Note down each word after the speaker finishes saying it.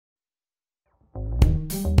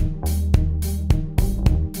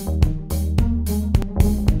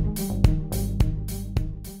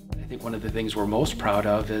one of the things we're most proud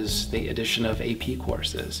of is the addition of AP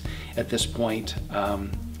courses. At this point,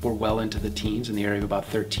 we're well into the teens, in the area of about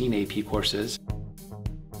 13 AP courses.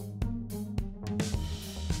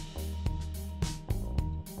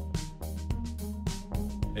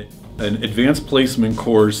 An advanced placement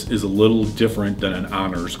course is a little different than an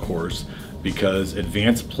honors course because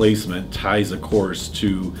advanced placement ties a course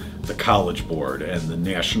to the College Board and the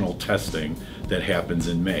national testing that happens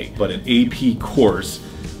in May. But an AP course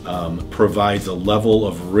provides a level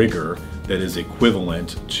of rigor that is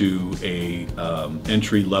equivalent to a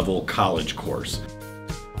entry-level college course.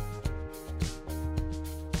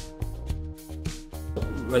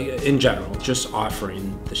 In general, just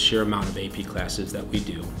offering the sheer amount of AP classes that we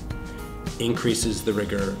do increases the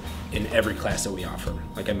rigor in every class that we offer.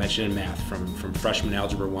 Like I mentioned in math, from freshman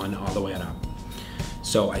algebra 1 all the way on up.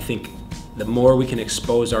 So I think the more we can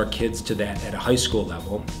expose our kids to that at a high school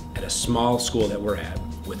level, at a small school that we're at,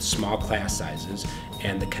 with small class sizes,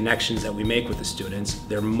 and the connections that we make with the students,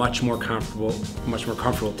 they're much more comfortable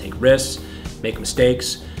to take risks, make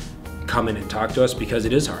mistakes, come in and talk to us, because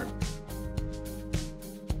it is hard.